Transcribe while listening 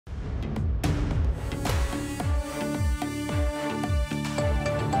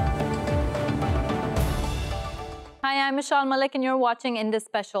Hi, I'm Meshal Malik and you're watching Indus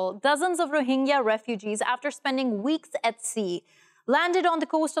Special. Dozens of Rohingya refugees, after spending weeks at sea, landed on the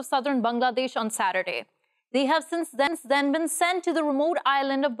coast of southern Bangladesh on Saturday. They have since then been sent to the remote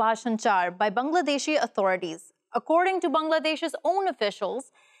island of Bhashanchar by Bangladeshi authorities. According to Bangladesh's own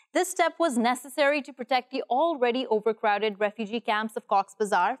officials, this step was necessary to protect the already overcrowded refugee camps of Cox's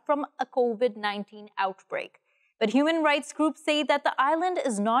Bazar from a COVID-19 outbreak. But human rights groups say that the island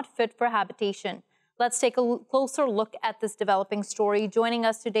is not fit for habitation. Let's take a closer look at this developing story. Joining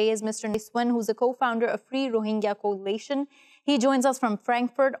us today is Mr. Nan San Lwin, who's a co-founder of Free Rohingya Coalition. He joins us from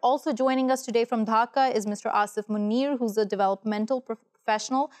Frankfurt. Also joining us today from Dhaka is Mr. Asif Munier, who's a developmental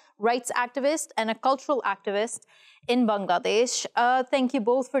professional, rights activist, and a cultural activist in Bangladesh. Thank you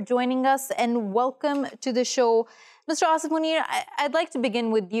both for joining us and welcome to the show. Mr. Asif Munier, I'd like to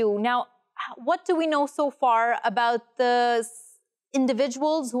begin with you. Now, what do we know so far about the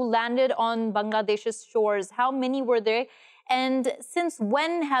individuals who landed on Bangladesh's shores? How many were there? And since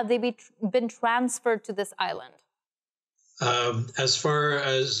when have they been transferred to this island? As far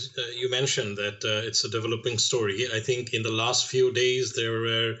as you mentioned that it's a developing story, I think in the last few days there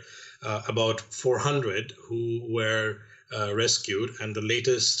were about 400 who were rescued, and the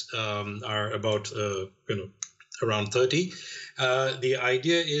latest are about around 30. The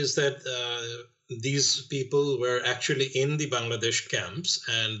idea is that these people were actually in the Bangladesh camps,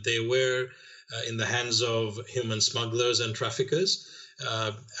 and they were in the hands of human smugglers and traffickers,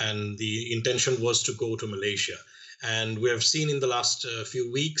 and the intention was to go to Malaysia. And we have seen in the last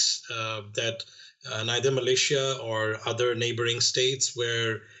few weeks that neither Malaysia or other neighboring states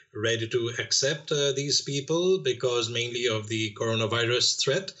were ready to accept these people because mainly of the coronavirus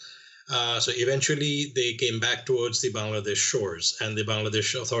threat. So eventually they came back towards the Bangladesh shores, and the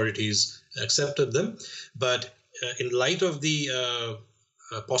Bangladesh authorities accepted them. But in light of the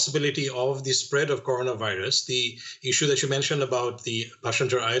possibility of the spread of coronavirus, the issue that you mentioned about the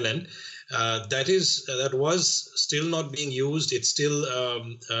Bhashanchar Island, that was still not being used. It's still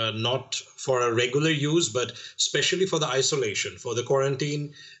not for a regular use, but especially for the isolation, for the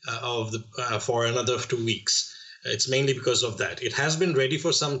quarantine for another 2 weeks. It's mainly because of that. It has been ready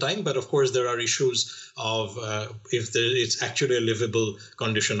for some time, but of course there are issues of if it's actually a livable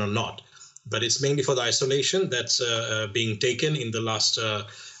condition or not. But it's mainly for the isolation that's being taken in the last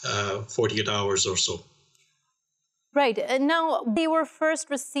 48 hours or so. Right. Now, they were first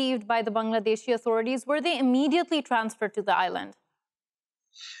received by the Bangladeshi authorities. Were they immediately transferred to the island?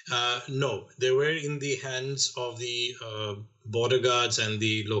 No, they were in the hands of the border guards and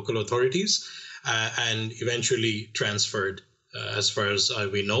the local authorities, and eventually transferred, as far as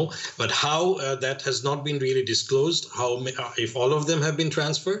we know. But how that has not been really disclosed, if all of them have been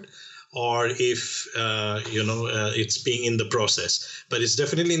transferred, or if it's being in the process. But it's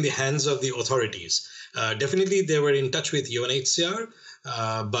definitely in the hands of the authorities. Definitely they were in touch with UNHCR,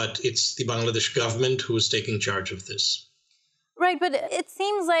 but it's the Bangladesh government who is taking charge of this. Right, but it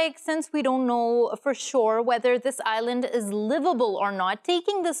seems like since we don't know for sure whether this island is livable or not,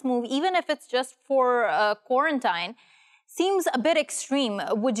 taking this move, even if it's just for quarantine, seems a bit extreme.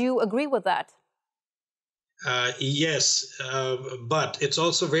 Would you agree with that? Yes, but it's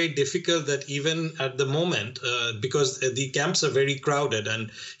also very difficult that even at the moment, because the camps are very crowded, and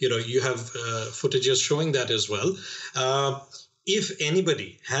you have footages showing that as well. If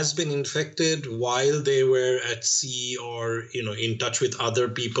anybody has been infected while they were at sea or in touch with other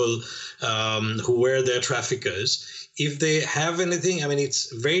people who were their traffickers, if they have anything, I mean,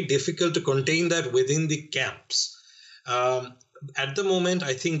 it's very difficult to contain that within the camps. At the moment,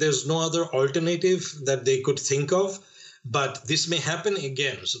 I think there's no other alternative that they could think of, but this may happen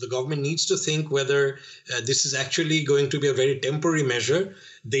again. So the government needs to think whether this is actually going to be a very temporary measure.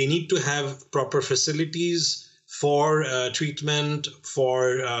 They need to have proper facilities for treatment,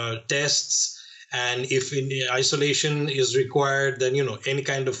 for tests, and if isolation is required, then any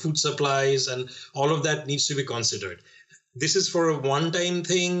kind of food supplies and all of that needs to be considered. This is for a one-time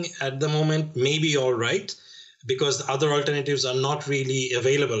thing at the moment, maybe all right, because the other alternatives are not really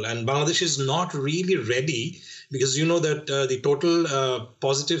available. And Bangladesh is not really ready, because that the total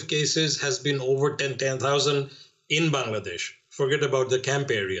positive cases has been over 10,000 in Bangladesh. Forget about the camp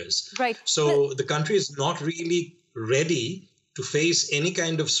areas. Right. So the country is not really ready to face any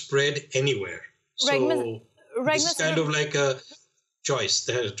kind of spread anywhere. So this is kind of like a choice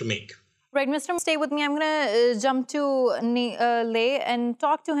they have to make. Right, Mr. Stay with me. I'm going to jump to Lay and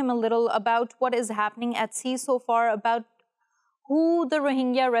talk to him a little about what is happening at sea so far, about who the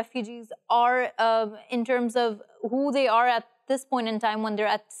Rohingya refugees are in terms of who they are at this point in time when they're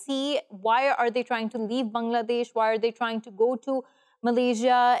at sea. Why are they trying to leave Bangladesh? Why are they trying to go to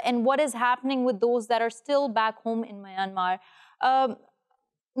Malaysia, and what is happening with those that are still back home in Myanmar.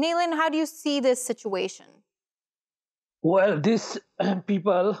 Nailan, how do you see this situation? Well, these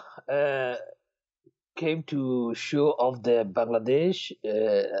people came to show off the Bangladesh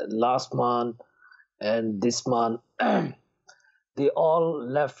last month and this month. They all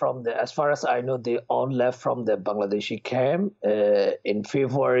left from the, as far as I know, they all left from the Bangladeshi camp. In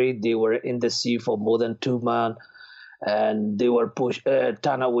February, they were in the sea for more than 2 months, and they were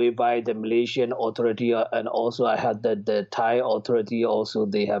turned away by the Malaysian authority, and also I had that the Thai authority also,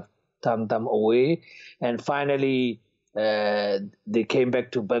 they have turned them away, and finally they came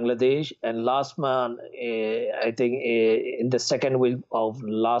back to Bangladesh. And last month, I think in the second week of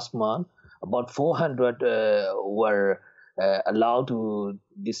last month, about 400 were allowed to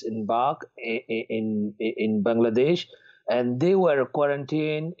disembark in Bangladesh, and they were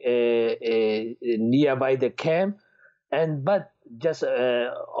quarantined nearby the camp. But just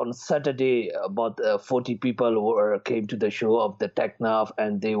on Saturday, about 40 people came to the show of the Teknaf,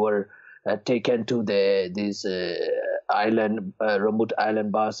 and they were taken to this island, remote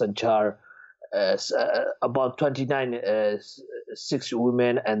island, Basanchar. About 29 6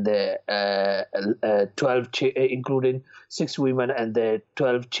 women and the 12 including 6 women and the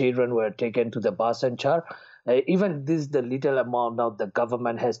 12 children were taken to the Basanchar. Even this the little amount, now the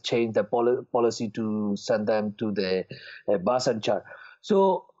government has changed the policy to send them to the Basanchar.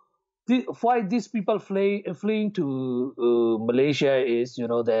 So why these people fleeing to Malaysia is,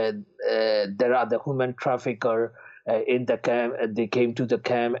 that there are the human trafficker in the camp. They came to the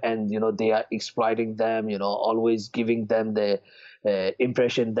camp, and they are exploiting them, always giving them the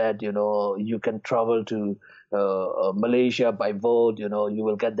impression that you can travel to Malaysia by boat, you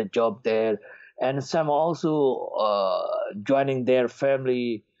will get the job there. And some also joining their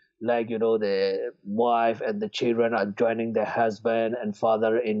family, like the wife and the children are joining their husband and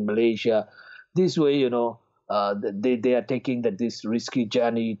father in Malaysia. This way, they are taking this risky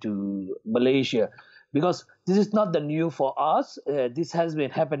journey to Malaysia, because this is not the new for us. This has been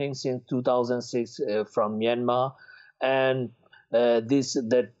happening since 2006 from Myanmar, and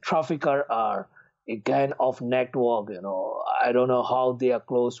the trafficker are a kind of network. I don't know how they are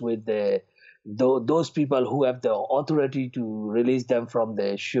close with those people who have the authority to release them from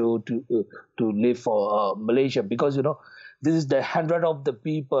the show to live for Malaysia, because this is the hundred of the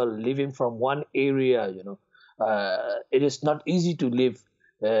people living from one area. It is not easy to live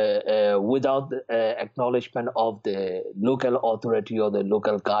without the acknowledgement of the local authority or the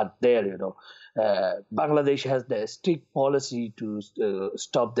local guard there. Bangladesh has the strict policy to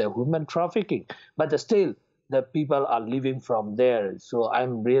stop the human trafficking, but still the people are living from there. So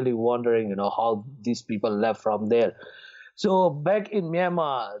I'm really wondering, how these people left from there. So back in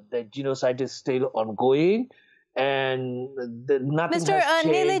Myanmar, the genocide is still ongoing, and nothing Mr. has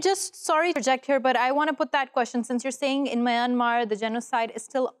changed. Nele, just sorry to interject here, but I want to put that question, since you're saying in Myanmar the genocide is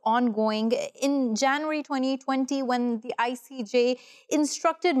still ongoing. In January 2020, when the ICJ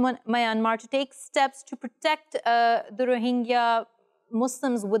instructed Myanmar to take steps to protect the Rohingya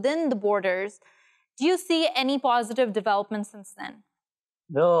Muslims within the borders, do you see any positive developments since then?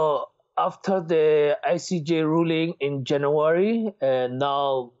 No, after the ICJ ruling in January,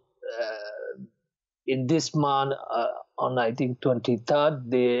 now in this month, on I think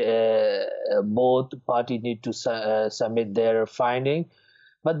 23rd, both parties need to submit their finding.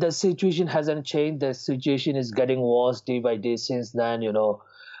 But the situation hasn't changed. The situation is getting worse day by day since then.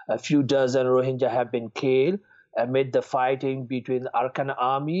 A few dozen Rohingya have been killed amid the fighting between Arakan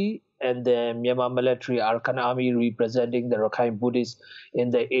Army and the Myanmar military. Arakan Army representing the Rakhine Buddhists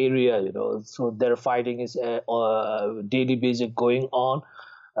in the area. So their fighting is daily basis going on.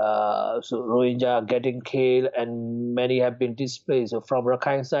 So Rohingya are getting killed, and many have been displaced. So from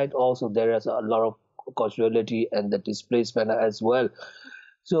Rakhine side also there is a lot of casualty and the displacement as well.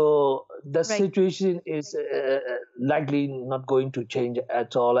 So the situation is likely not going to change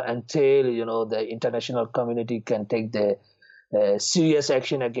at all until the international community can take the serious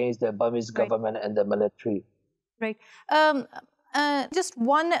action against the Burmese government and the military. Right. Just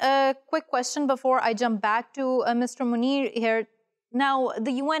one quick question before I jump back to Mr. Munier here. Now,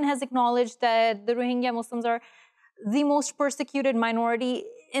 the UN has acknowledged that the Rohingya Muslims are the most persecuted minority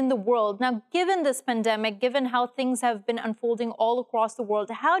in the world. Now, given this pandemic, given how things have been unfolding all across the world,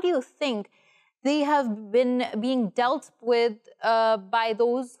 how do you think they have been being dealt with by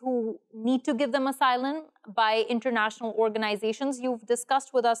those who need to give them asylum, by international organizations? You've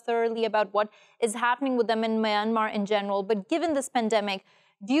discussed with us thoroughly about what is happening with them in Myanmar in general. But given this pandemic,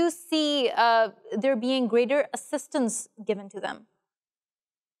 do you see there being greater assistance given to them?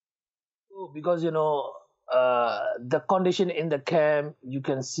 Because, the condition in the camp, you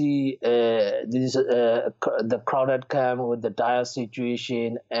can see the crowded camp with the dire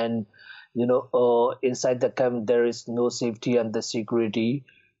situation, and inside the camp there is no safety and the security,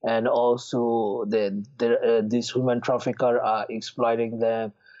 and also these human traffickers are exploiting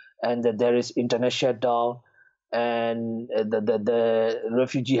them, and that there is internet shutdown, and the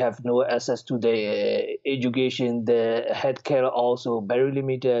refugee have no access to the education, the healthcare also very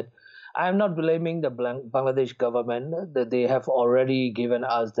limited. I am not blaming the Bangladesh government, that they have already given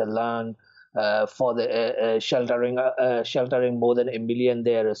us the land for the sheltering more than 1 million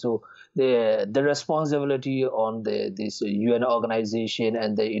there. So the responsibility on this UN organization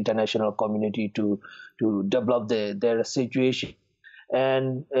and the international community to develop their situation.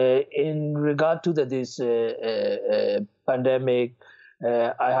 And in regard to this pandemic,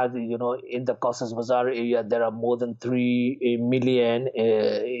 I had, in the Cox's Bazar area, there are more than 3 million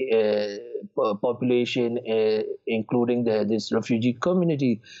population, including this refugee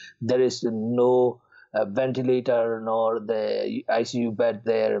community. There is no ventilator nor the ICU bed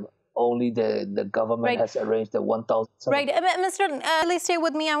there. Only the government has arranged the 1,000. Right. Mr. Please stay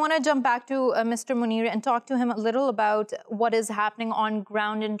with me. I want to jump back to Mr. Munier and talk to him a little about what is happening on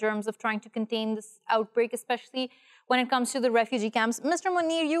ground in terms of trying to contain this outbreak, especially when it comes to the refugee camps. Mr.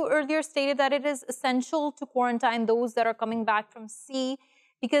 Munier, you earlier stated that it is essential to quarantine those that are coming back from sea,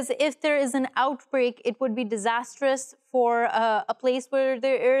 because if there is an outbreak, it would be disastrous for a place where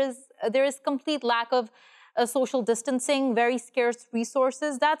there is complete lack of social distancing, very scarce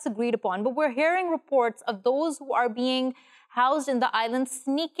resources. That's agreed upon. But we're hearing reports of those who are being housed in the island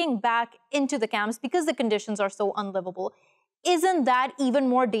sneaking back into the camps because the conditions are so unlivable. Isn't that even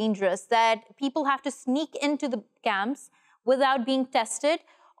more dangerous, that people have to sneak into the camps without being tested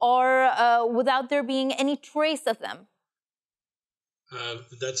or without there being any trace of them?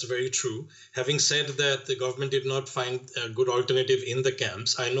 That's very true. Having said that, the government did not find a good alternative in the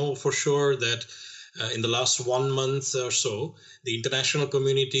camps. I know for sure that in the last 1 month or so, the international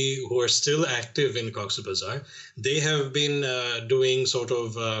community who are still active in Cox's Bazar, they have been doing sort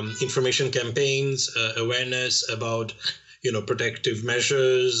of information campaigns, awareness about protective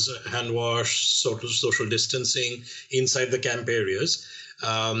measures, hand wash, social distancing inside the camp areas,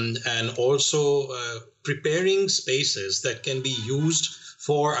 and also preparing spaces that can be used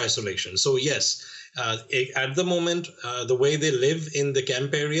for isolation. So yes, at the moment, the way they live in the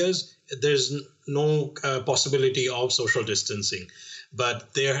camp areas, there's no possibility of social distancing,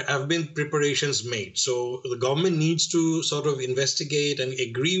 but there have been preparations made. So the government needs to sort of investigate and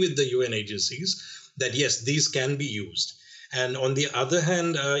agree with the UN agencies that yes, these can be used. And on the other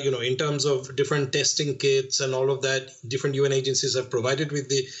hand, in terms of different testing kits and all of that, different UN agencies have provided with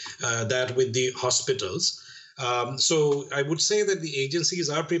that with the hospitals. So I would say that the agencies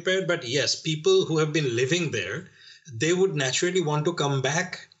are prepared, but yes, people who have been living there, they would naturally want to come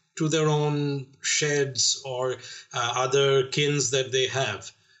back to their own sheds or other kins that they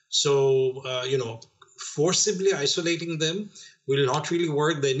have. So, forcibly isolating them will not really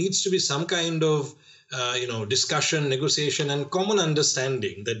work. There needs to be some kind of discussion, negotiation, and common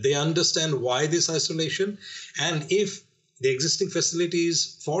understanding that they understand why this isolation, and if the existing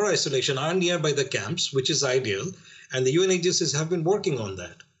facilities for isolation are nearby the camps, which is ideal, and the UN agencies have been working on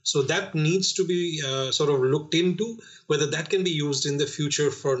that. So that needs to be sort of looked into, whether that can be used in the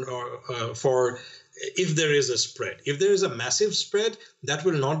future for if there is a spread. If there is a massive spread, that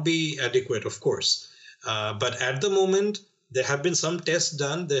will not be adequate, of course. But at the moment, there have been some tests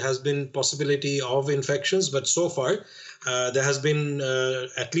done. There has been possibility of infections, but so far there has been,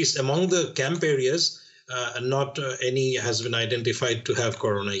 at least among the camp areas, not any has been identified to have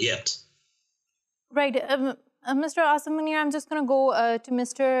corona yet. Right. Mr. Asif Munier, I'm just going to go to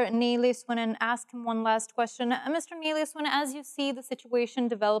Mr. Nasr and ask him one last question. Mr. Nasr, as you see the situation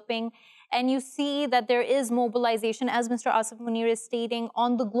developing and you see that there is mobilization, as Mr. Asif Munier is stating,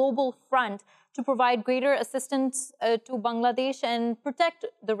 on the global front to provide greater assistance to Bangladesh and protect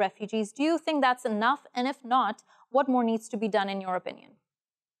the refugees, do you think that's enough? And if not, what more needs to be done in your opinion?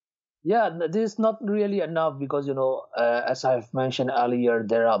 Yeah, this is not really enough because, as I've mentioned earlier,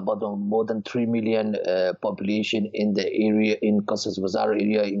 there are about more than 3 million population in the area, in Cox's Bazar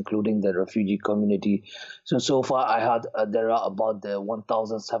area, including the refugee community. So far, I had there are about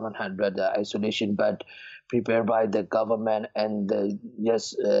 1,700 isolation bed prepared by the government, and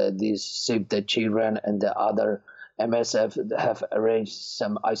these Save the Children and the other MSF have arranged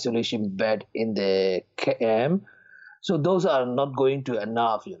some isolation bed in the camp. So those are not going to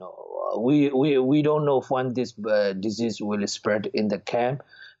enough, We don't know when this disease will spread in the camp,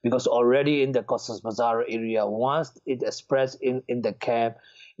 because already in the Cox's Bazar area, once it spreads in the camp,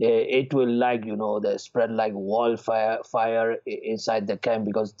 it will the spread like wildfire inside the camp,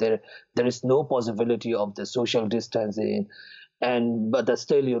 because there is no possibility of the social distancing, but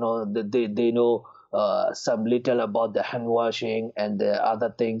still they know some little about the hand washing and the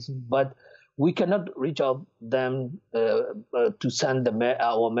other things, but we cannot reach out them to send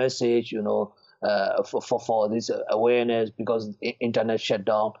our message for this awareness, because internet shut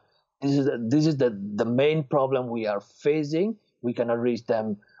down. This is the main problem we are facing. We cannot reach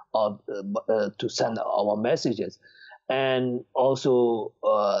them to send our messages, and also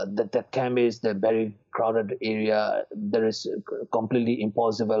the camp is the very crowded area. There is completely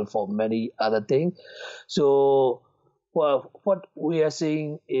impossible for many other things. So what we are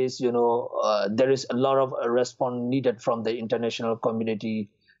seeing is there is a lot of response needed from the international community.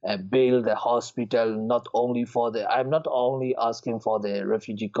 Build the hospital, not only I'm not only asking for the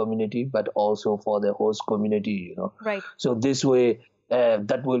refugee community, but also for the host community, Right. So this way,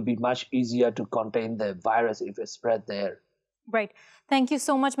 that will be much easier to contain the virus if it spread there. Right. Thank you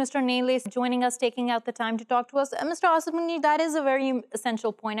so much, Mr. Nabeil, for joining us, taking out the time to talk to us. Mr. Asif Munier, that is a very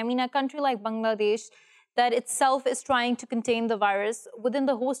essential point. I mean, a country like Bangladesh that itself is trying to contain the virus within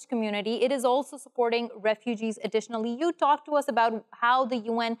the host community, it is also supporting refugees additionally. You talked to us about how the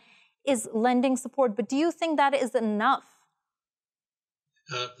UN is lending support, but do you think that is enough?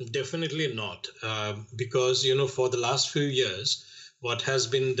 Definitely not, because, for the last few years, what has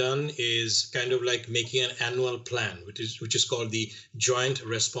been done is kind of like making an annual plan, which is called the Joint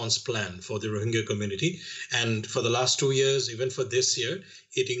Response Plan for the Rohingya community. And for the last 2 years, even for this year,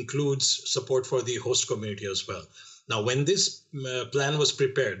 it includes support for the host community as well. Now, when this plan was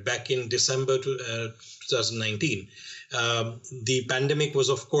prepared back in December 2019, the pandemic was,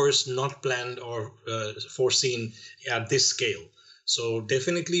 of course, not planned or foreseen at this scale. So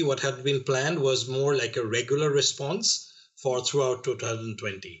definitely what had been planned was more like a regular response for throughout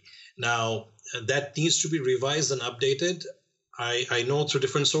 2020. Now, that needs to be revised and updated. I know through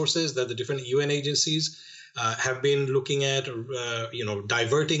different sources that the different UN agencies have been looking at,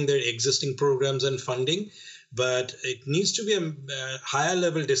 diverting their existing programs and funding, but it needs to be a higher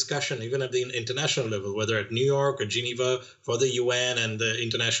level discussion, even at the international level, whether at New York or Geneva, for the UN and the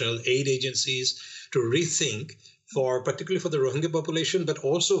international aid agencies to rethink, particularly for the Rohingya population, but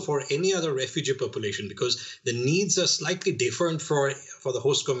also for any other refugee population, because the needs are slightly different for the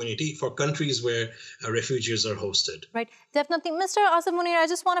host community, for countries where refugees are hosted. Right, definitely. Mr. Asif Munier, I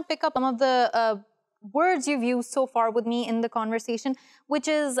just want to pick up some of the words you've used so far with me in the conversation, which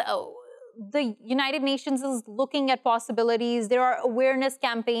is the United Nations is looking at possibilities. There are awareness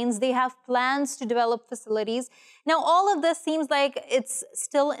campaigns. They have plans to develop facilities. Now, all of this seems like it's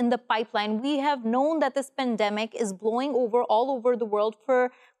still in the pipeline. We have known that this pandemic is blowing over all over the world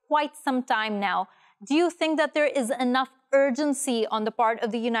for quite some time now. Do you think that there is enough urgency on the part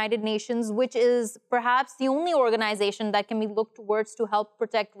of the United Nations, which is perhaps the only organization that can be looked towards to help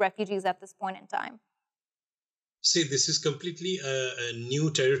protect refugees at this point in time? See, this is completely a new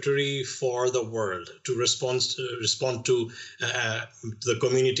territory for the world to respond to the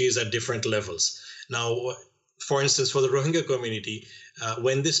communities at different levels. Now, for instance, for the Rohingya community,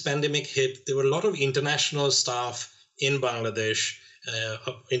 when this pandemic hit, there were a lot of international staff in Bangladesh,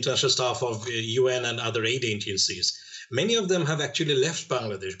 international staff of UN and other aid agencies. Many of them have actually left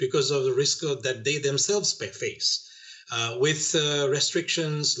Bangladesh because of the risk that they themselves face. With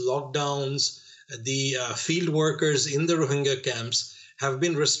restrictions, lockdowns, the field workers in the Rohingya camps have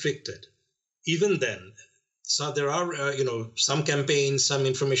been restricted. Even then, so there are, some campaigns, some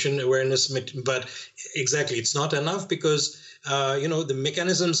information awareness, but exactly, it's not enough because, the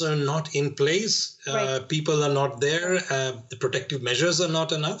mechanisms are not in place. Right. People are not there. The protective measures are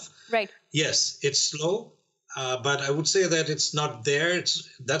not enough. Right. Yes, it's slow, but I would say that it's not there.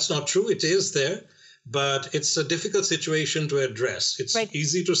 That's not true. It is there, but it's a difficult situation to address. It's right.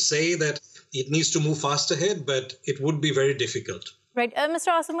 easy to say that it needs to move fast ahead, but it would be very difficult. Right.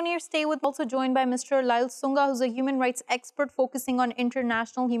 Mr. Asif Munier, stay with, also joined by Mr. Lyal Sunga, who's a human rights expert focusing on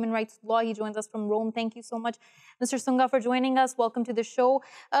international human rights law. He joins us from Rome. Thank you so much, Mr. Sunga, for joining us. Welcome to the show.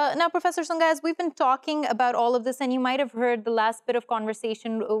 Now, Professor Sunga, as we've been talking about all of this, and you might have heard the last bit of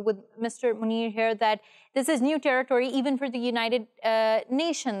conversation with Mr. Munier here, that this is new territory even for the United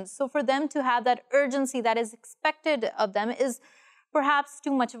Nations. So for them to have that urgency that is expected of them is perhaps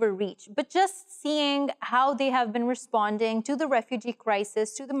too much of a reach. But just seeing how they have been responding to the refugee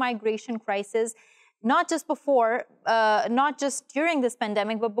crisis, to the migration crisis, not just during this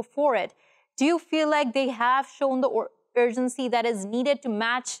pandemic, but before it, do you feel like they have shown the urgency that is needed to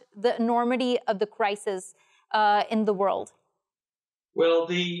match the enormity of the crisis in the world? Well,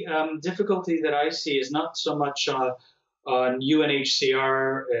 the difficulty that I see is not so much on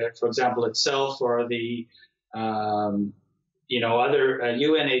UNHCR, for example, itself, or the other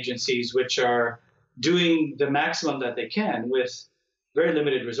UN agencies which are doing the maximum that they can with very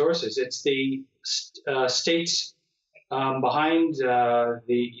limited resources. It's the states behind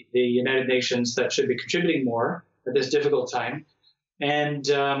the United Nations that should be contributing more at this difficult time. And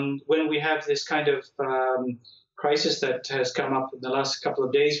when we have this kind of crisis that has come up in the last couple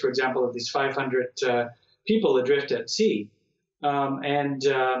of days, for example, of these 500 people adrift at sea, and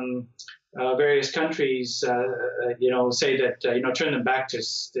various countries, say that, turn them back to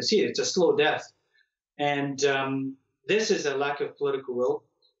the sea. It's a slow death. And this is a lack of political will.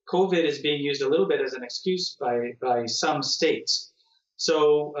 COVID is being used a little bit as an excuse by some states.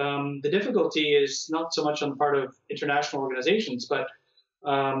 So the difficulty is not so much on the part of international organizations, but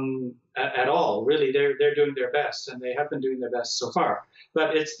at all. Really, they're doing their best, and they have been doing their best so far.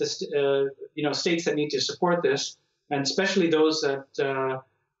 But it's the states that need to support this, and especially those that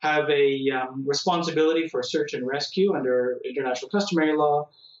have a responsibility for search and rescue under international customary law,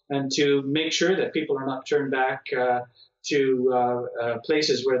 and to make sure that people are not turned back to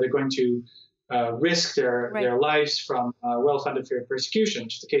places where they're going to risk their lives from well-funded persecution,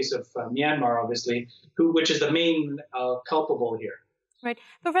 which is the case of Myanmar, obviously, which is the main culpable here. Right.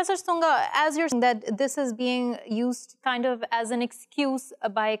 Professor Sunga, as you're saying that this is being used kind of as an excuse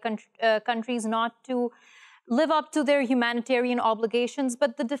by countries not to live up to their humanitarian obligations,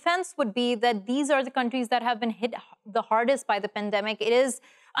 but the defense would be that these are the countries that have been hit the hardest by the pandemic. It is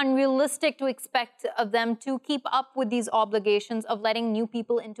unrealistic to expect of them to keep up with these obligations of letting new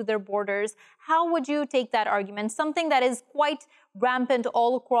people into their borders. How would you take that argument? Something that is quite rampant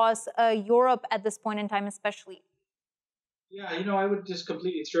all across Europe at this point in time, especially. Yeah, I would just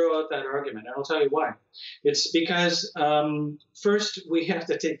completely throw out that argument, and I'll tell you why. It's because first we have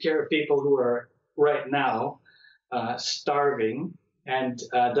to take care of people who are right now starving and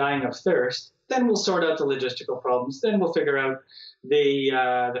dying of thirst. Then we'll sort out the logistical problems. Then we'll figure out the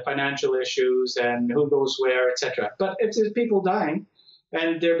financial issues and who goes where, etc. But if there's people dying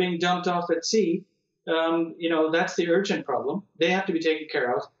and they're being dumped off at sea, that's the urgent problem. They have to be taken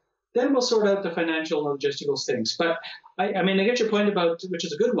care of. Then we'll sort out the financial and logistical things. But I get your point about, which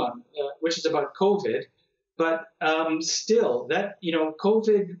is a good one, which is about COVID. But still, that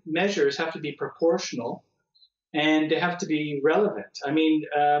COVID measures have to be proportional, and they have to be relevant.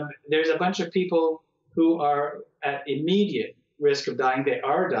 There's a bunch of people who are at immediate risk of dying. They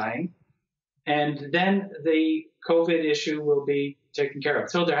are dying, and then the COVID issue will be taken care of.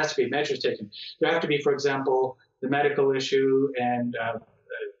 So there has to be measures taken. There have to be, for example, the medical issue and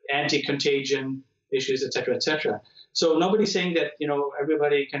anti-contagion issues, et cetera, et cetera. So nobody's saying that,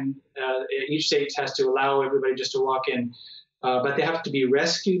 everybody can, each state has to allow everybody just to walk in, but they have to be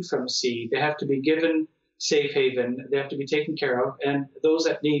rescued from sea. They have to be given safe haven. They have to be taken care of. And those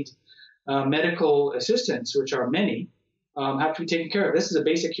that need medical assistance, which are many, have to be taken care of. This is a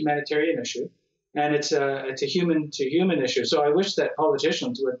basic humanitarian issue, and it's a human-to-human issue. So I wish that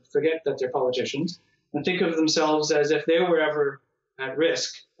politicians would forget that they're politicians and think of themselves as if they were ever at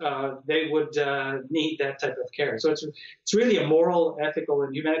risk, they would need that type of care. So it's really a moral, ethical,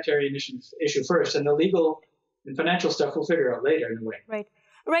 and humanitarian issue first, and the legal and financial stuff we'll figure out later in a way. Right.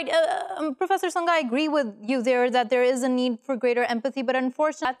 Professor Sunga, I agree with you there that there is a need for greater empathy, but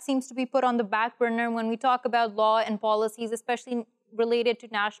unfortunately that seems to be put on the back burner when we talk about law and policies, especially related to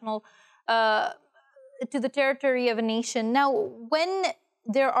to the territory of a nation. Now, when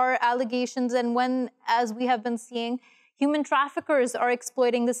there are allegations and when, as we have been seeing, human traffickers are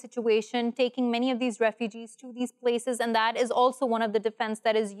exploiting the situation, taking many of these refugees to these places, and that is also one of the defense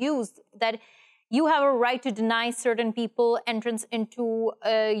that is used, that you have a right to deny certain people entrance into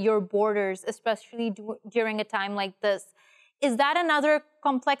your borders, especially during a time like this. Is that another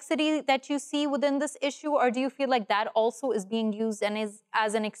complexity that you see within this issue, or do you feel like that also is being used and is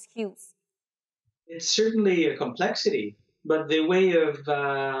as an excuse? It's certainly a complexity, but the way of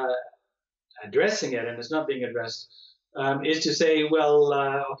addressing it, and it's not being addressed, is to say, well,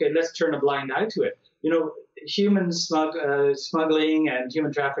 okay, let's turn a blind eye to it. Human smuggling and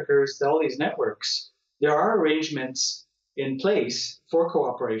human traffickers, all these networks, there are arrangements in place for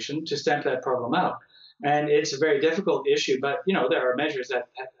cooperation to stamp that problem out. And it's a very difficult issue, but, there are measures that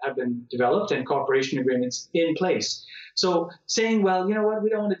have been developed and cooperation agreements in place. So saying, well, you know what,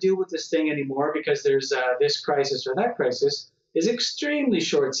 we don't want to deal with this thing anymore because there's this crisis or that crisis is extremely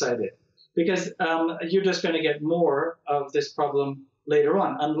short-sighted. Because you're just going to get more of this problem later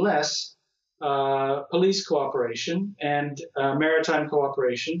on, unless police cooperation and maritime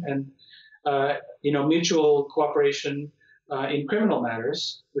cooperation and mutual cooperation in criminal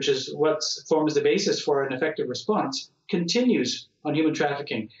matters, which is what forms the basis for an effective response, continues on human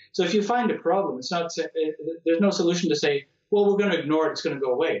trafficking. So if you find a problem, it's not there's no solution to say, well, we're going to ignore it, it's going to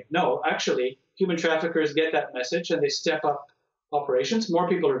go away. No, actually, human traffickers get that message and they step up operations. More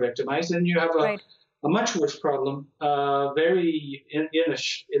people are victimized, and you have a much worse problem very in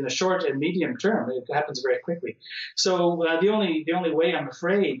the short and medium term. It happens very quickly. So the only way, I'm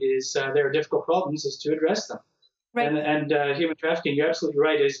afraid, is there are difficult problems, is to address them. Right. And human trafficking, you're absolutely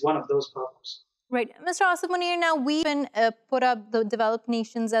right, is one of those problems. Right. Mr. Asif Munier, now we even put up the developed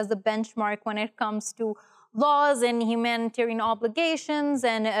nations as the benchmark when it comes to laws and humanitarian obligations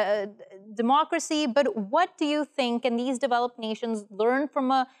and democracy. But what do you think can these developed nations learn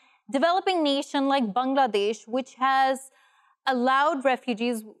from a developing nation like Bangladesh, which has allowed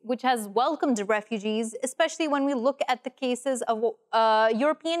refugees, which has welcomed refugees, especially when we look at the cases of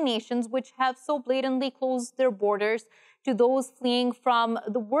European nations which have so blatantly closed their borders to those fleeing from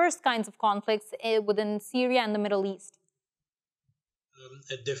the worst kinds of conflicts within Syria and the Middle East?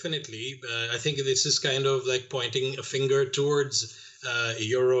 Definitely. I think this is kind of like pointing a finger towards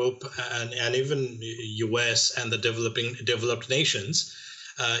Europe and even US and the developed nations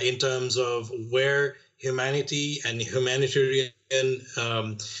in terms of where humanity and humanitarian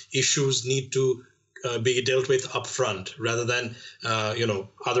issues need to be dealt with upfront, rather than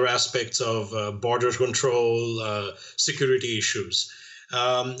other aspects of border control, security issues.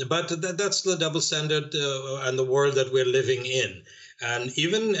 But that's the double standard and the world that we're living in. And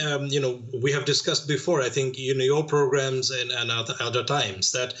even we have discussed before, I think your programs and other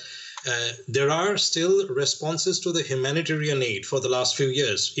times, that there are still responses to the humanitarian aid for the last few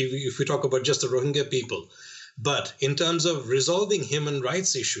years, if we talk about just the Rohingya people. But in terms of resolving human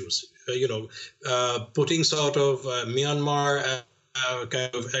rights issues, putting sort of Myanmar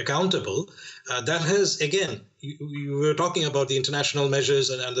kind of accountable, that has, again, we were talking about the international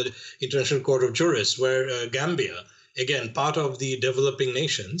measures and the International Court of Jurists, where Gambia, again, part of the developing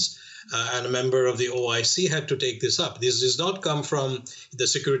nations, and a member of the OIC, had to take this up. This does not come from the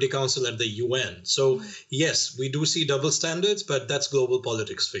Security Council at the UN. So, yes, we do see double standards, but that's global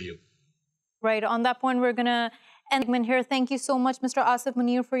politics for you. Right. On that point, we're going to end here. Thank you so much, Mr. Asif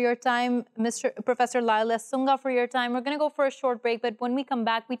Munier, for your time, Professor Lyal Sunga, for your time. We're going to go for a short break, but when we come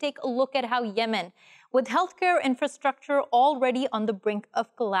back, we take a look at how Yemen, with healthcare infrastructure already on the brink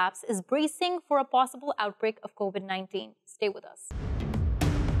of collapse, is bracing for a possible outbreak of COVID-19. Stay with us.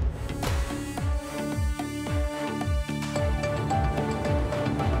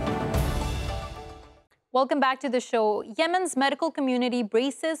 Welcome back to the show. Yemen's medical community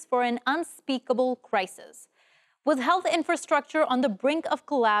braces for an unspeakable crisis. With health infrastructure on the brink of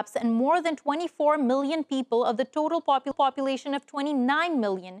collapse and more than 24 million people of the total population of 29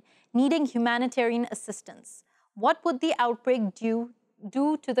 million needing humanitarian assistance, what would the outbreak do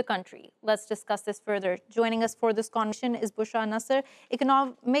to the country? Let's discuss this further. Joining us for this conversation is Bushra Nasr,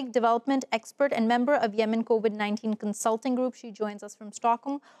 economic development expert and member of Yemen COVID-19 Consulting Group. She joins us from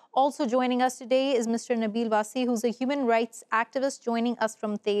Stockholm. Also joining us today is Mr. Nabeil Wasi, who's a human rights activist, joining us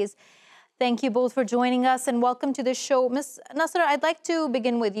from Thais. Thank you both for joining us and welcome to the show. Ms. Nasr, I'd like to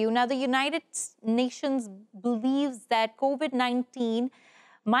begin with you. Now, the United Nations believes that COVID-19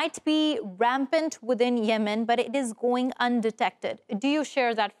 might be rampant within Yemen, but it is going undetected. Do you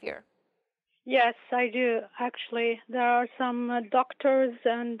share that fear? Yes, I do. Actually, there are some doctors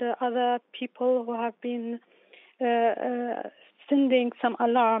and other people who have been sending some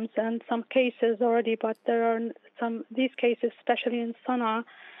alarms and some cases already, but there are these cases, especially in Sana'a,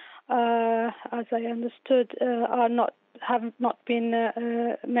 as I understood, have not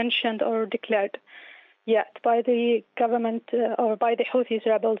been mentioned or declared yet by the government or by the Houthis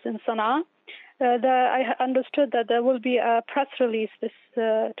rebels in Sana'a. I understood that there will be a press release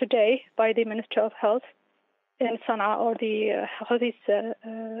today by the Minister of Health in Sana'a, or the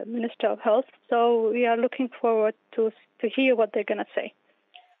Houthis Minister of Health. So we are looking forward to hear what they're going to say.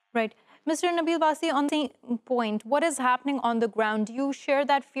 Right. Mr. Nabeil Wasi, on the point, what is happening on the ground? Do you share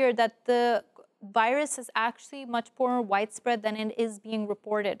that fear that the virus is actually much more widespread than it is being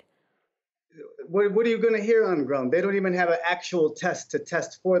reported? What are you going to hear on the ground? They don't even have an actual test to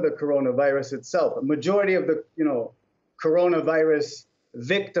test for the coronavirus itself. A majority of the coronavirus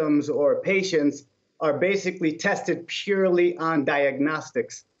victims or patients are basically tested purely on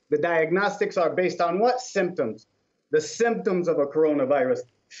diagnostics. The diagnostics are based on what? Symptoms. The symptoms of a coronavirus.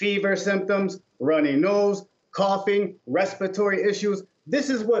 Fever symptoms, runny nose, coughing, respiratory issues.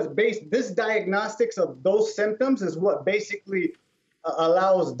 This diagnostics of those symptoms is what basically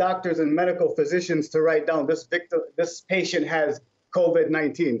allows doctors and medical physicians to write down this patient has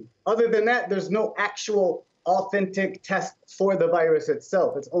COVID-19. Other than that, there's no actual authentic test for the virus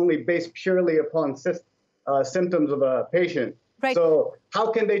itself. It's only based purely upon symptoms of a patient. Right. So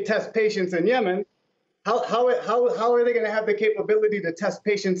how can they test patients in Yemen? How are they going to have the capability to test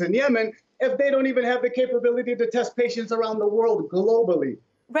patients in Yemen if they don't even have the capability to test patients around the world globally?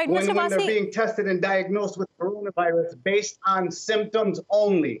 Right, when Mr. they're Wasi, being tested and diagnosed with coronavirus based on symptoms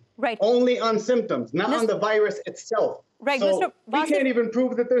only. Right. Only on symptoms, not on the virus itself. Right, so Mr. we Wasi, can't even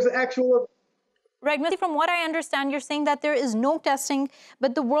prove that there's actual... Right, Mr. From what I understand, you're saying that there is no testing,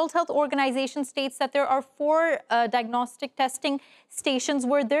 but the World Health Organization states that there are 4 diagnostic testing stations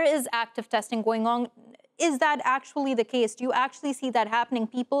where there is active testing going on. Is that actually the case? Do you actually see that happening?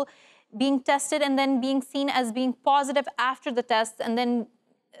 People being tested and then being seen as being positive after the tests and then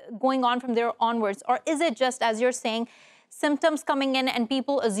going on from there onwards? Or is it just, as you're saying, symptoms coming in and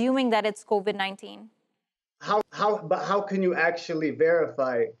people assuming that it's COVID-19? But how can you actually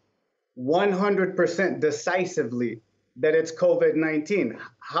verify 100% decisively that it's COVID-19?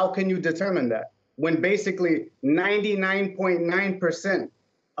 How can you determine that when basically 99.9%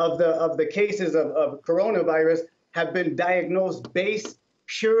 of the cases of coronavirus have been diagnosed based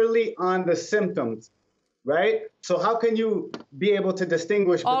purely on the symptoms, right? So how can you be able to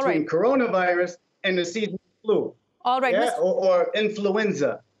distinguish between coronavirus and the seasonal flu? Or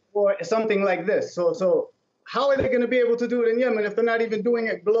influenza or something like this. So how are they going to be able to do it in Yemen if they're not even doing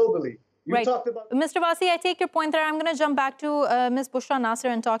it globally? You talked about... Mr. Wasi, I take your point there. I'm going to jump back to Ms. Bushra Nasr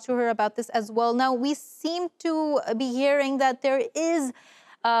and talk to her about this as well. Now, we seem to be hearing that there is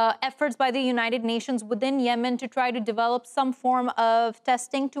efforts by the United Nations within Yemen to try to develop some form of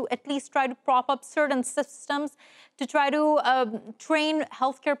testing to at least try to prop up certain systems, to try to train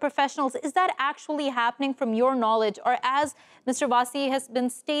healthcare professionals. Is that actually happening from your knowledge? Or as Mr. Wasi has been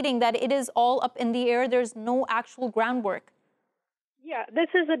stating that it is all up in the air, there's no actual groundwork? Yeah,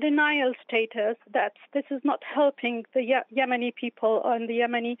 this is a denial status. This is not helping the Yemeni people and the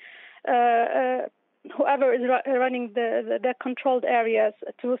Yemeni whoever is running the controlled areas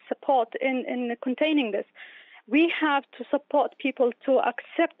to support in containing this. We have to support people to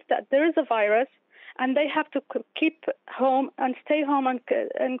accept that there is a virus, and they have to keep home and stay home and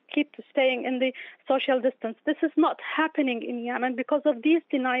keep staying in the social distance. This is not happening in Yemen because of these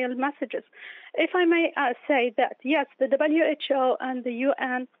denial messages. If I may say that, yes, the WHO and the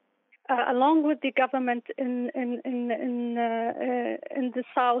UN, along with the government in the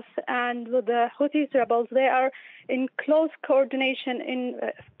south and with the Houthi rebels, they are in close coordination in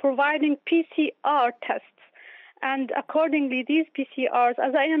providing PCR tests. And accordingly, these PCRs,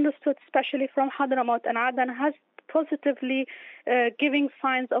 as I understood, especially from Hadramaut and Aden, has positively giving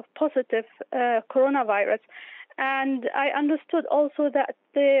signs of positive coronavirus. And I understood also that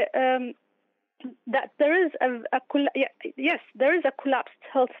that there is there is a collapsed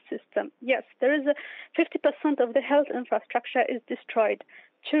health system. Yes, there is 50% of the health infrastructure is destroyed.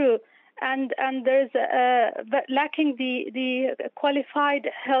 True. And there is lacking the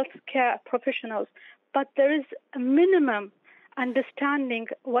qualified healthcare professionals. But there is a minimum understanding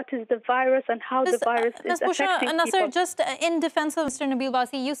what is the virus and how the virus is affecting people. Nasr, just in defense of Mr. Nabeil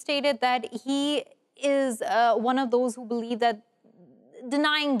Wasi, you stated that he is one of those who believe that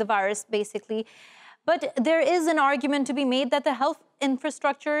denying the virus, basically. But there is an argument to be made that the health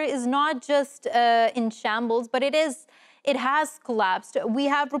infrastructure is not just in shambles, but it has collapsed. We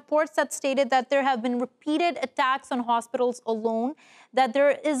have reports that stated that there have been repeated attacks on hospitals alone, that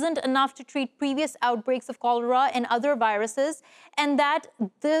there isn't enough to treat previous outbreaks of cholera and other viruses, and that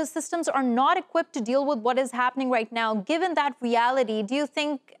the systems are not equipped to deal with what is happening right now. Given that reality, do you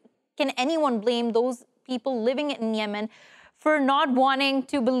think, can anyone blame those people living in Yemen for not wanting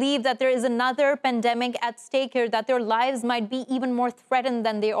to believe that there is another pandemic at stake here, that their lives might be even more threatened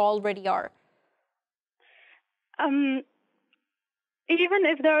than they already are? Even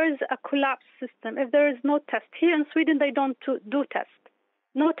if there is a collapsed system, if there is no test, here in Sweden they don't do tests.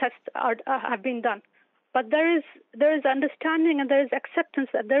 No tests have been done. But there is understanding and there is acceptance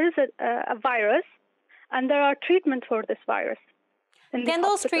that there is a virus and there are treatments for this virus. Can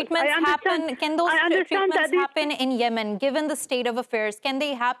those treatments happen? Can those treatments happen in Yemen, given the state of affairs? Can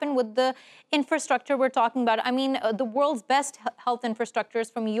they happen with the infrastructure we're talking about? I mean, the world's best health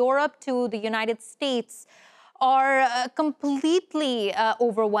infrastructures, from Europe to the United States, are completely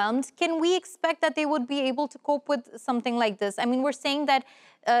overwhelmed. Can we expect that they would be able to cope with something like this? I mean, we're saying that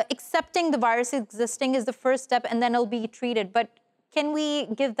accepting the virus existing is the first step and then it'll be treated. But can we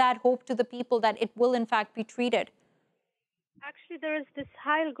give that hope to the people that it will in fact be treated? Actually, there is this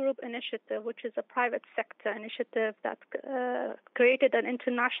Heil Group initiative, which is a private sector initiative that created an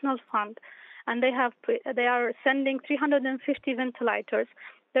international fund, and they are sending 350 ventilators.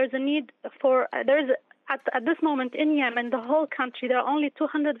 There's a need for at this moment in Yemen, the whole country, there are only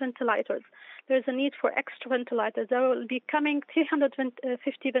 200 ventilators. there's a need for extra ventilators. There will be coming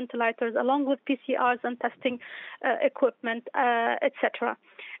 350 ventilators along with PCRs and testing equipment, etc.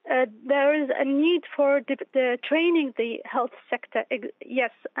 There is a need for the training the health sector,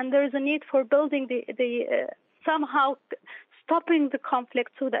 yes, and there is a need for building the somehow stopping the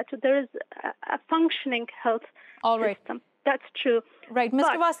conflict so that there is a functioning health system. That's true. Right,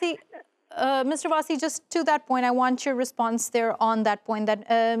 Mr. Wasi, just to that point, I want your response there on that point that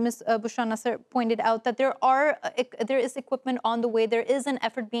Ms. Bushra Nasr pointed out that there is equipment on the way. There is an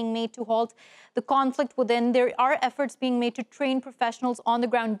effort being made to halt the conflict within. There are efforts being made to train professionals on the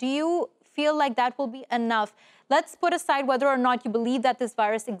ground. Do you feel like that will be enough? Let's put aside whether or not you believe that this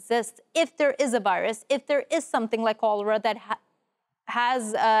virus exists. If there is a virus, if there is something like cholera that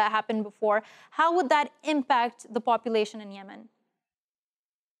has happened before, how would that impact the population in Yemen?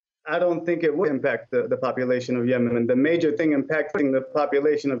 I don't think it would impact the population of Yemen. And the major thing impacting the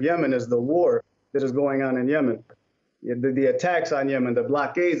population of Yemen is the war that is going on in Yemen. The attacks on Yemen, the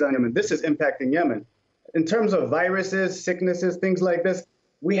blockades on Yemen, this is impacting Yemen. In terms of viruses, sicknesses, things like this,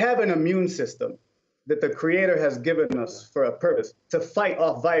 we have an immune system that the Creator has given us for a purpose, to fight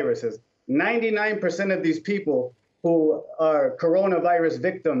off viruses. 99% of these people who are coronavirus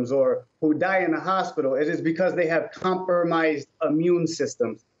victims or who die in a hospital, it is because they have compromised immune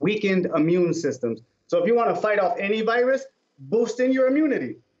systems, weakened immune systems. So if you want to fight off any virus, boost in your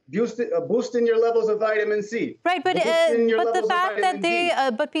immunity, boost in your levels of vitamin C. Right, but the fact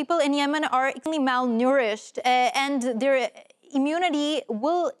that but people in Yemen are extremely malnourished and their immunity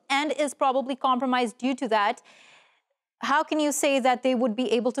will and is probably compromised due to that. How can you say that they would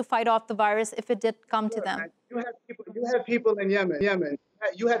be able to fight off the virus if it did come to them? You have people in Yemen.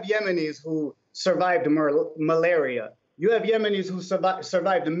 You have Yemenis who survived malaria. You have Yemenis who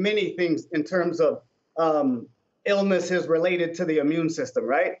survived many things in terms of illnesses related to the immune system,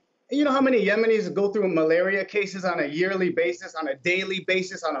 right? You know how many Yemenis go through malaria cases on a yearly basis, on a daily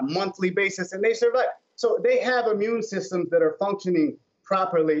basis, on a monthly basis, and they survive. So they have immune systems that are functioning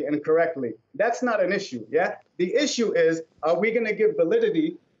properly and correctly. That's not an issue, yeah? The issue is, are we going to give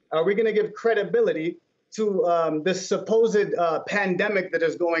validity, are we going to give credibility to this supposed pandemic that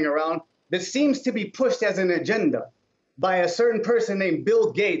is going around that seems to be pushed as an agenda by a certain person named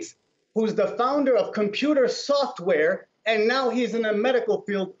Bill Gates, who's the founder of computer software, and now he's in the medical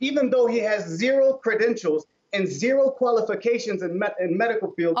field, even though he has zero credentials and zero qualifications in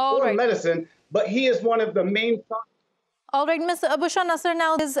medical field or medicine, but he is one of the main. All right, Ms. Bushra Nasr,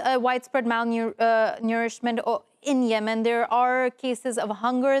 now there is widespread malnourishment in Yemen. There are cases of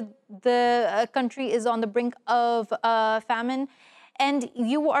hunger. The country is on the brink of famine. And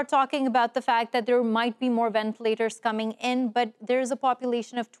you are talking about the fact that there might be more ventilators coming in, but there is a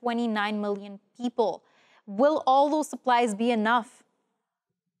population of 29 million people. Will all those supplies be enough?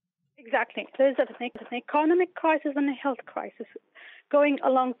 Exactly. There's an economic crisis and a health crisis going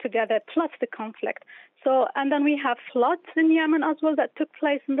along together, plus the conflict. So, and then we have floods in Yemen as well that took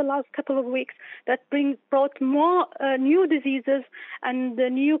place in the last couple of weeks that brought more new diseases and the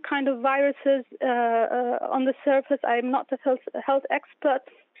new kind of viruses on the surface. I'm not a health expert,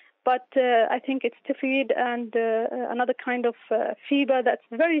 but I think it's typhoid and another kind of fever that's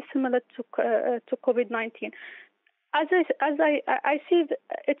very similar to COVID-19. As I see,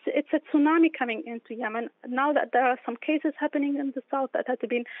 it's a tsunami coming into Yemen. Now that there are some cases happening in the south that have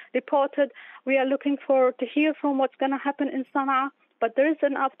been reported, we are looking to hear from what's going to happen in Sana'a. But there is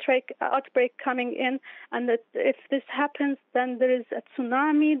an outbreak coming in, and that if this happens, then there is a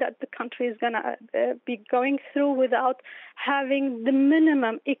tsunami that the country is going to be going through without having the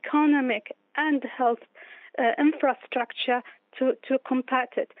minimum economic and health infrastructure to combat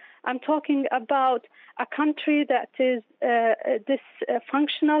it. I'm talking about a country that is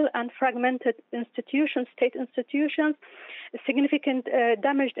dysfunctional and fragmented institutions, state institutions, significant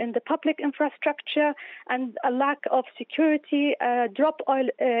damage in the public infrastructure, and a lack of security, drop oil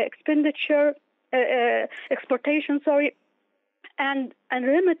exportation, and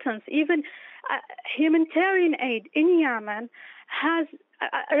remittance. Even humanitarian aid in Yemen has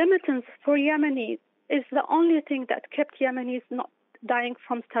remittance for Yemenis is the only thing that kept Yemenis not dying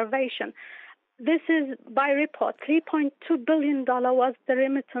from starvation. This is by report, $3.2 billion was the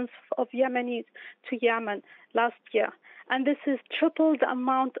remittance of Yemenis to Yemen last year. And this is triple the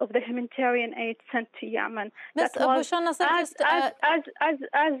amount of the humanitarian aid sent to Yemen. Ms. Bushra Nasr,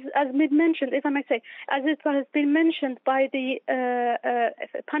 as mentioned, if I may say, as it has been mentioned by the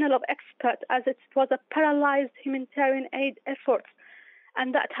panel of experts, as it was a paralyzed humanitarian aid effort.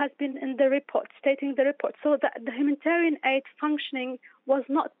 And that has been in the report, stating the report. So that the humanitarian aid functioning was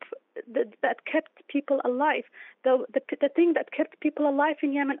not that kept people alive. The thing that kept people alive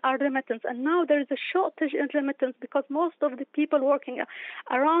in Yemen are remittance, and now there is a shortage in remittance because most of the people working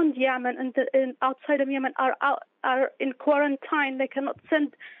around Yemen and outside of Yemen are in quarantine. They cannot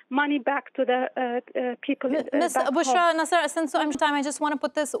send money back to the people. Ms. Bushra, Nasr, since I'm time, I just want to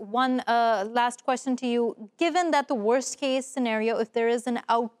put this one last question to you. Given that the worst case scenario, if there is an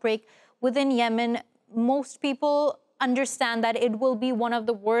outbreak within Yemen, most people understand that it will be one of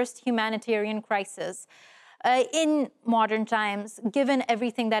the worst humanitarian crises in modern times, given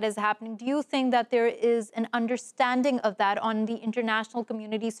everything that is happening. Do you think that there is an understanding of that on the international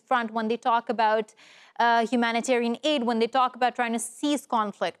community's front when they talk about humanitarian aid, when they talk about trying to cease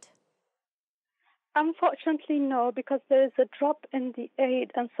conflict? Unfortunately, no, because there is a drop in the aid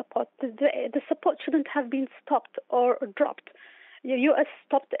and support. The support shouldn't have been stopped or dropped. The U.S.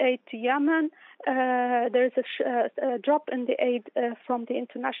 stopped aid to Yemen. There is a drop in the aid from the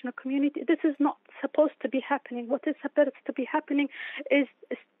international community. This is not supposed to be happening. What is supposed to be happening is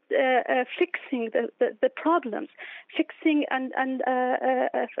fixing the problems, fixing and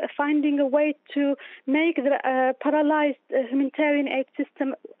finding a way to make the paralyzed humanitarian aid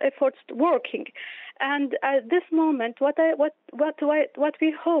system efforts working. And at this moment, what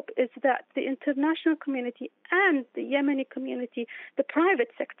we hope is that the international community and the Yemeni community, the private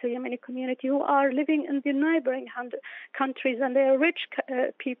sector Yemeni community, who are living in the neighboring countries and they are rich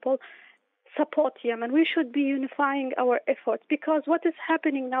people, support Yemen. We should be unifying our efforts, because what is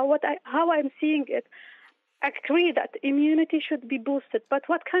happening now, how I'm seeing it, I agree that immunity should be boosted, but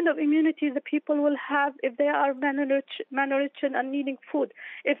what kind of immunity the people will have if they are malnourished and needing food,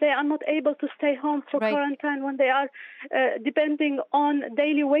 if they are not able to stay home for quarantine, when they are depending on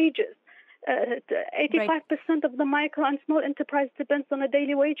daily wages? 85% of the micro and small enterprise depends on the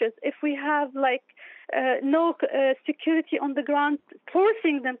daily wages. If we have no security on the ground,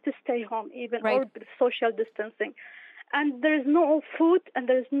 forcing them to stay home even, or social distancing, and there is no food and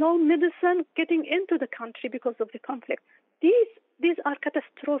there is no medicine getting into the country because of the conflict. These are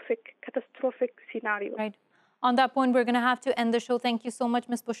catastrophic scenarios. Right. On that point, we're going to have to end the show. Thank you so much,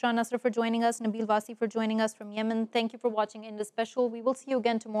 Ms. Bushra Nasr, for joining us, Nabeil Wasi for joining us from Yemen. Thank you for watching Indus Special. We will see you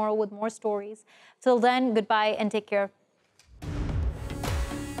again tomorrow with more stories. Till then, goodbye and take care.